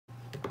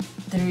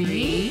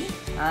3.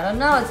 I don't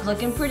know, it's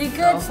looking pretty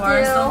good So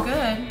far, still. so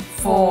good.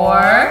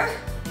 4.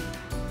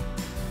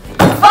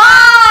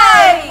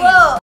 5!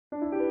 Whoa!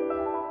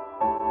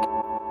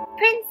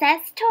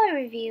 Princess Toy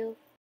Review.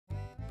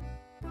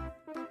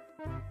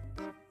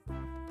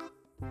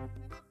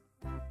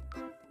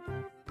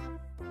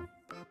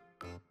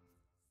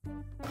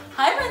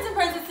 Hi friends and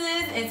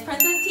princesses, it's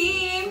Princess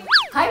Team.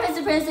 Hi Prince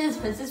and Princess,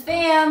 Princess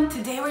Pham.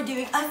 Today we're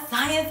doing a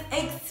science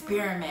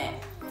experiment.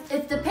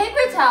 It's the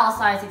paper towel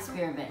science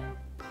experiment.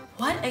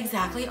 What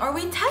exactly are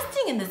we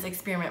testing in this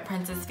experiment,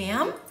 Princess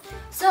Pham?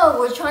 So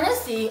we're trying to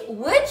see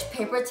which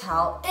paper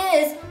towel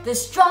is the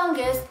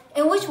strongest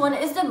and which one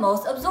is the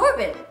most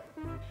absorbent.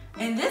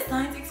 In this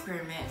science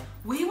experiment,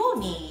 we will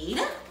need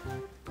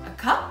a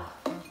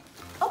cup,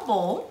 a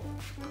bowl,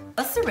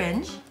 a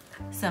syringe,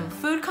 some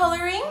food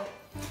coloring.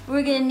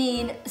 We're gonna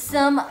need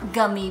some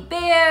gummy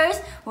bears.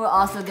 We're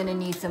also gonna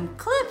need some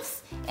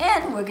clips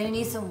and we're gonna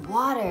need some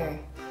water.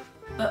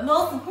 But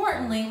most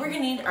importantly, we're gonna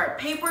need our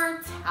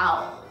paper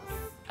towels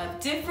of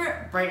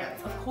different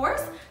brands, of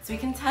course, so we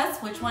can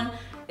test which one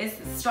is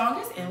the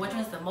strongest and which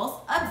one is the most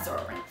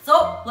absorbent.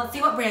 So let's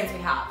see what brands we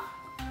have.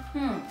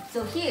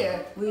 So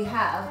here we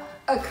have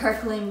a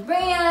Kirkland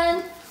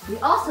brand. We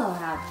also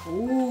have,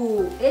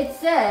 it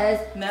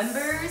says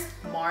Members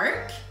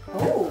Mark.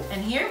 Oh.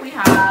 And here we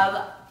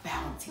have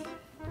Bounty.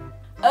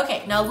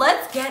 Okay, now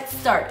let's get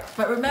started.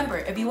 But remember,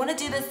 if you want to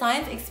do this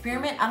science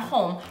experiment at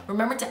home,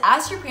 remember to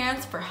ask your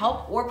parents for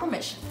help or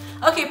permission.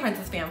 Okay,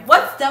 Princess Pham,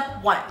 what's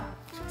step 1?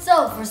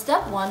 So for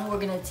step 1, we're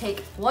gonna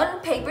take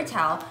one paper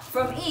towel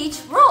from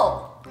each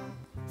roll.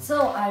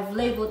 So I've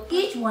labeled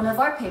each one of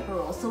our paper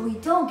rolls so we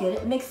don't get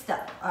it mixed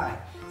up. All right,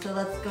 so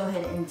let's go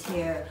ahead and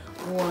tear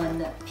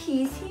one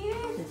piece here.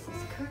 This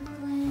is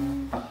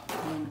Kirkland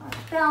and our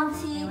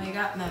Bounty. And we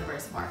got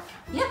Members Mark.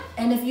 Yep,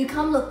 and if you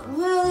come look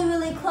really,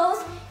 really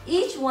close,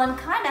 each one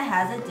kind of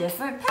has a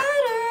different pattern.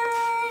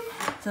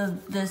 So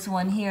this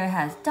one here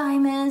has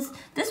diamonds.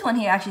 This one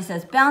here actually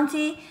says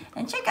Bounty.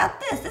 And check out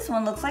this. This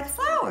one looks like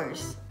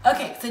flowers.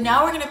 Okay, so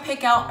now we're gonna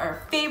pick out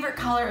our favorite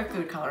color of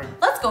food coloring.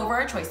 Let's go over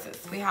our choices.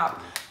 We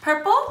have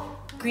purple,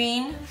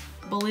 green,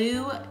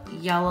 blue,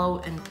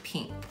 yellow, and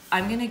pink.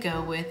 I'm gonna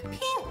go with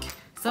pink.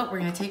 So we're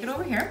gonna take it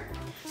over here.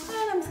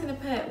 And I'm just gonna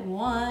put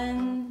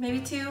 1, maybe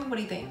 2. What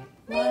do you think?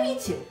 Maybe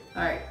 2.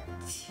 All right,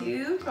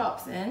 2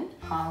 drops in.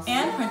 Awesome.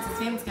 And Princess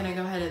Pham's gonna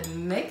go ahead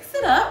and mix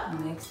it up.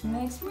 Mix,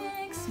 mix,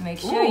 mix. Make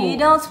sure you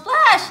don't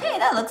splash. Hey,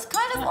 that looks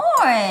kind of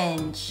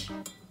orange.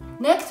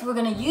 Next, we're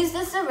gonna use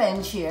the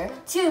syringe here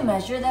to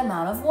measure the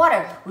amount of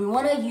water. We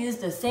wanna use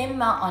the same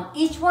amount on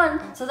each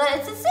one so that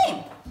it's the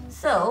same.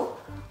 So,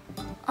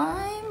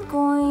 I'm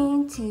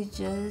going to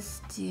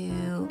just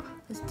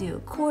let's do a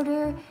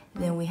quarter,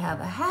 then we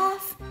have a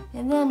half,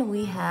 and then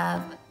we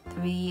have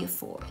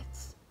 3/4.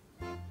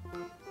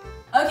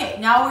 Okay,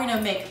 now we're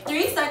gonna make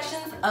 3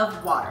 sections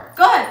of water.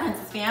 Go ahead,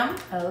 Princess Pham.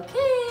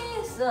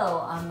 Okay,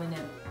 so I'm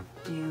gonna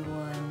do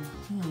one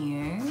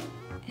here.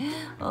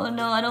 Oh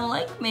no, I don't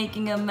like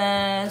making a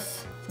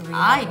mess. So we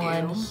have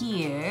one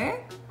here.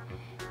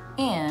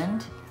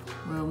 And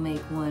we'll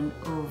make one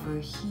over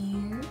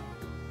here.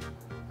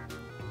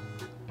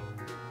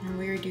 And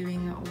we're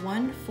doing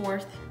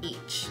 1/4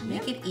 each.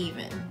 Make it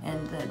even.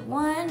 And then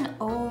one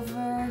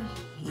over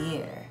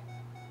here.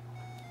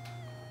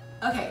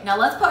 Okay, now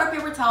let's put our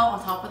paper towel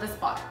on top of this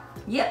bottle.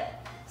 Yep.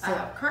 I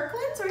have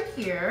Kirkland's right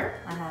here.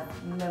 I have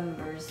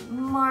Members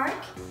Mark,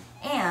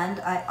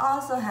 and I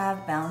also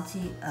have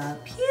Bounty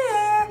up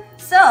here.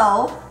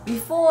 So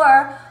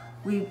before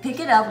we pick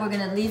it up, we're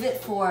gonna leave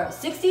it for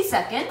 60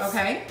 seconds.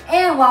 Okay.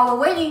 And while we're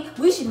waiting,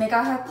 we should make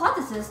our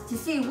hypothesis to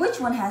see which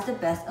one has the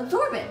best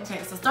absorbent.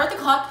 Okay, so start the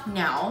clock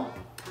now.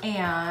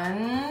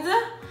 And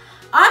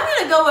I'm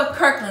gonna go with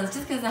Kirkland's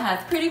just because it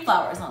has pretty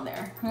flowers on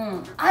there.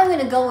 I'm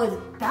gonna go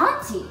with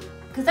Bounty,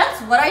 because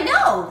that's what I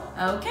know.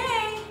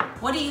 Okay,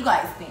 what do you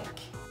guys think?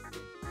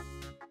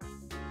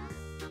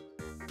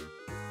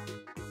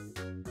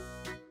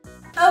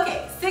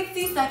 Okay,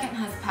 60 seconds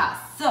has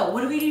passed. So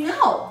what do we do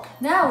now?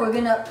 Now we're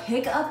gonna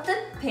pick up the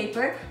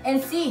paper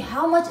and see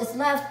how much is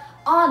left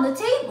on the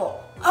table.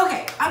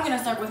 Okay, I'm gonna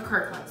start with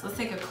Kirkland's. Let's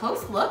take a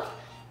close look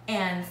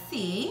and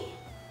see.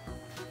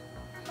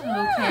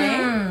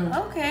 Okay,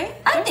 okay.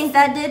 I think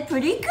that did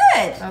pretty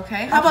good.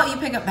 Okay, how about you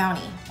pick up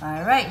Bounty?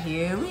 All right,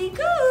 here we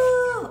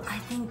go. I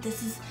think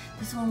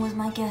this one was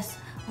my guess.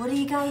 What do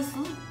you guys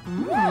think?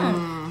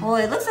 Well,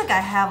 it looks like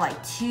I have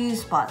like 2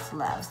 spots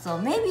left, so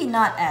maybe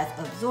not as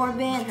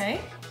absorbent.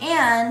 Okay.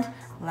 And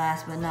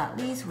last but not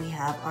least, we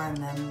have our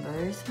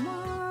Members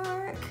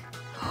Mark.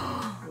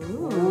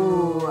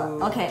 Ooh.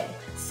 Okay,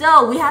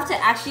 so we have to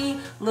actually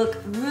look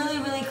really,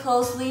 really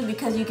closely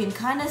because you can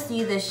kind of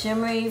see the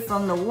shimmery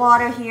from the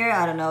water here.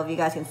 I don't know if you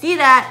guys can see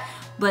that,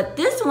 but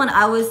this one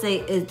I would say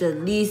is the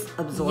least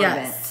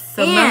absorbent. Yes,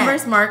 so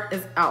Members Mark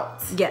is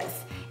out. Yes.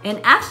 And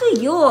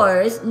actually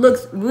yours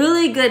looks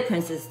really good,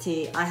 Princess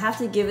T. I have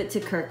to give it to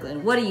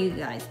Kirkland. What do you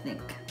guys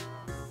think?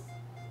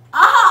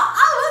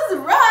 I was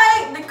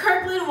right! The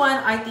Kirkland one,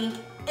 I think,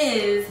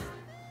 is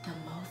the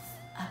most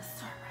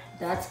absorbent.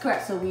 That's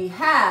correct. So we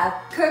have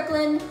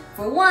Kirkland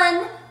for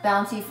 1,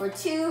 Bounty for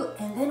 2,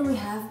 and then we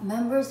have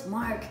Member's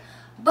Mark.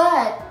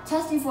 But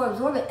testing for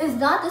absorbent is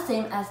not the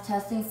same as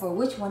testing for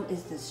which one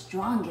is the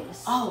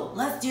strongest. Oh,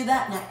 let's do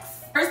that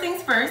next. First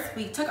things first,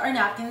 we took our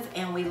napkins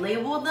and we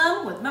labeled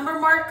them with Member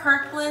Mark,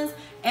 Kirkland's,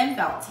 and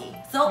Bounty.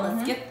 So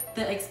let's get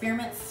the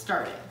experiment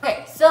started.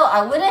 Okay, so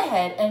I went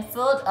ahead and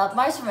filled up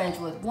my syringe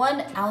with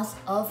 1 ounce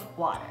of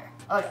water.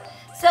 Okay,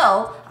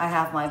 so I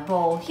have my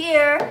bowl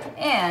here,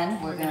 and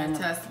we're gonna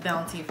test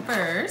Bounty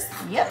first.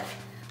 Yep.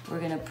 We're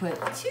gonna put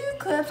 2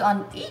 clips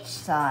on each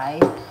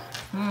side.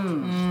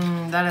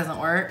 That doesn't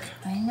work.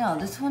 I know,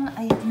 this one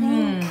I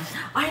think.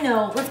 I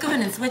know, let's go ahead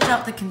and switch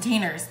out the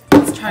containers.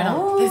 Let's try it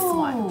on this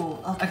one.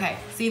 Okay,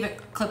 see if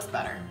it clips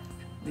better.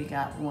 We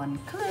got 1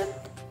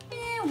 clip,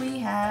 and we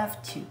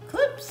have 2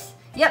 clips.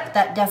 Yep,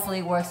 that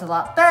definitely works a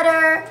lot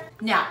better.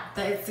 Now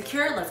that it's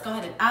secure, let's go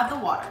ahead and add the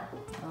water.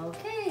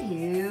 Okay,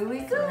 here we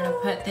go. We're gonna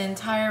put the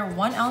entire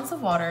 1 ounce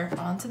of water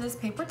onto this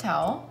paper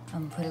towel.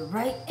 I'm gonna put it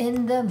right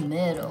in the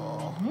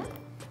middle.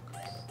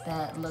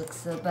 That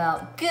looks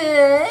about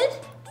good.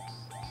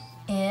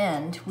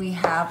 And we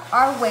have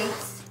our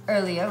weights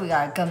earlier. We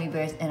got our gummy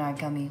bears and our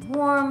gummy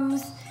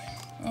worms.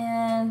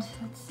 And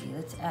let's see,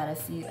 let's add a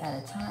few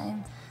at a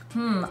time.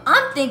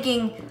 I'm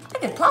thinking I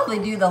could probably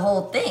do the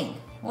whole thing.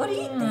 What do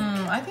you think?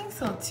 I think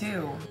so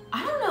too.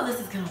 I don't know if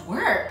this is gonna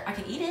work. I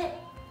could eat it.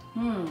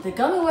 The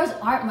gummy worms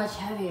aren't much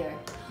heavier.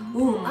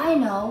 Ooh, I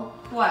know.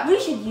 What? We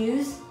should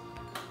use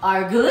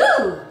our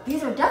glue.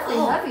 These are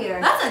definitely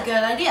heavier. That's a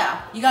good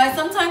idea. You guys,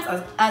 sometimes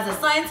as a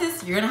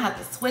scientist, you're gonna have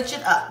to switch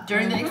it up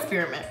during the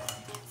experiment.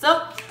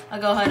 So I'll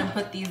go ahead and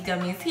put these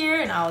gummies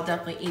here, and I'll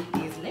definitely eat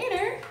these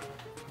later.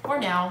 For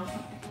now.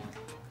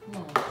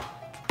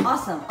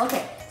 Awesome.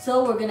 Okay,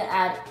 so we're gonna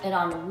add it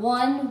on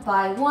 1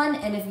 by 1,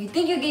 and if you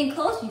think you're getting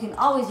close, you can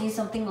always use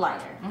something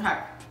lighter. Okay.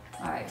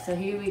 All right, so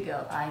here we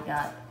go. I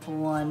got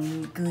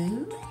 1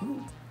 glue,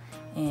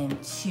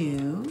 and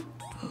 2,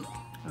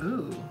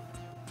 Ooh.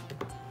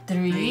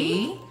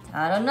 3.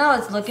 I don't know,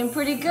 it's looking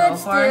pretty good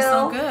So far,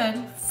 still. so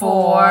good.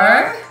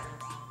 4,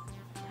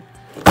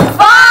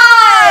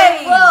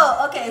 5!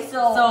 Whoa, okay,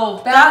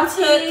 so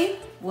Bounty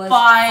was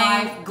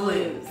 5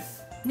 glues.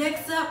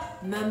 Next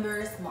up,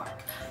 Member's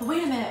Mark. But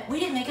wait a minute, we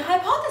didn't make a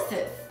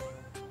hypothesis.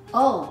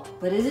 Oh,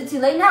 but is it too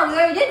late now? We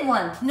already did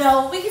one.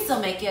 No, we can still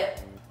make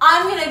it.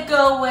 I'm gonna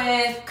go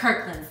with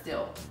Kirkland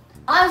still.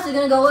 I'm still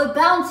gonna go with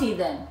Bounty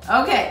then.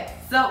 Okay,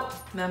 so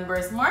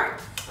Member's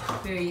Mark.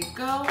 There you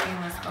go.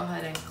 And let's go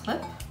ahead and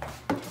clip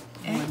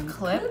and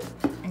clip.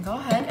 And go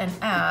ahead and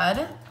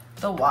add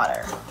the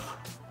water.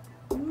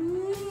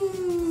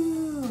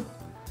 Ooh,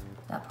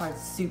 that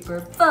part's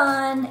super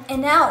fun.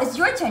 And now it's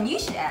your turn. You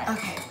should add.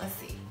 Okay, let's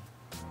see.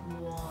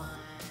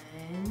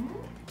 1.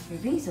 You're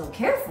being so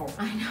careful.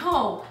 I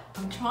know.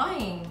 I'm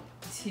trying.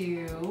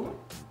 2,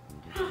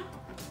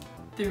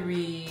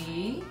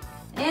 3,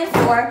 and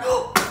 4.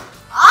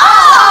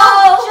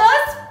 Oh!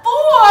 Just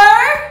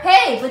 4!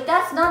 Hey, but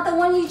that's not the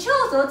one you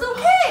chose, so it's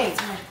okay.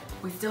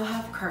 We still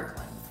have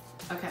Kirkland.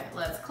 Okay,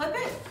 let's clip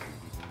it.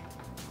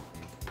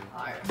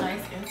 All right,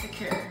 nice and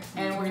secure.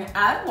 And we're gonna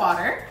add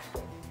water.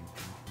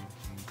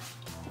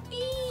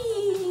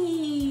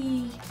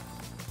 Eee.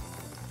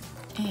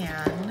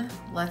 And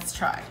let's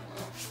try.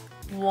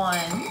 1,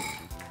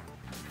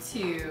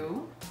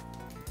 2,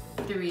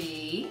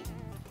 3,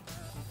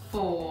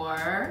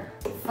 4,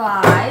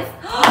 5.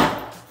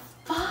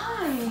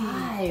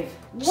 5.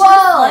 Whoa!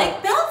 Just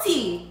like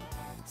Bounty.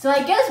 So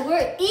I guess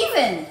we're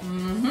even.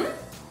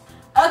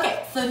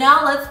 Okay, so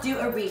now let's do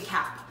a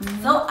recap.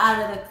 So out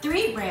of the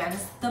 3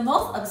 brands, the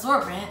most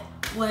absorbent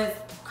was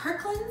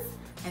Kirkland's,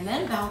 and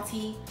then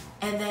Bounty,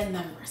 and then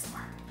Member's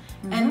Mark.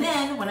 And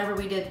then whenever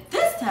we did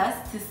this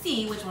test to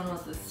see which one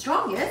was the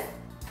strongest,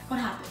 what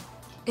happened?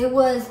 It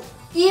was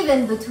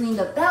even between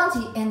the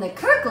Bounty and the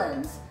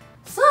Kirkland's.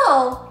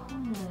 So,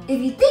 if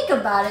you think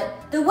about it,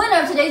 the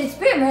winner of today's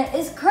experiment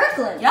is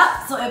Kirkland's.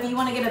 Yep, so if you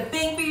want to get a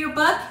bang for your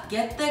buck,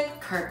 get the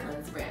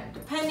Kirkland's brand,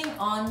 depending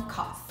on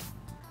cost.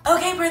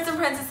 Okay, Prince and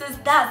Princesses,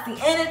 that's the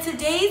end of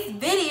today's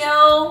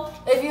video.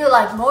 If you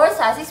like more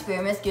science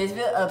experiments, give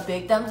it a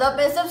big thumbs up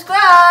and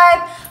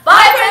subscribe.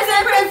 Bye, Prince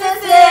and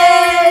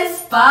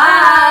Princesses!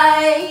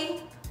 Bye!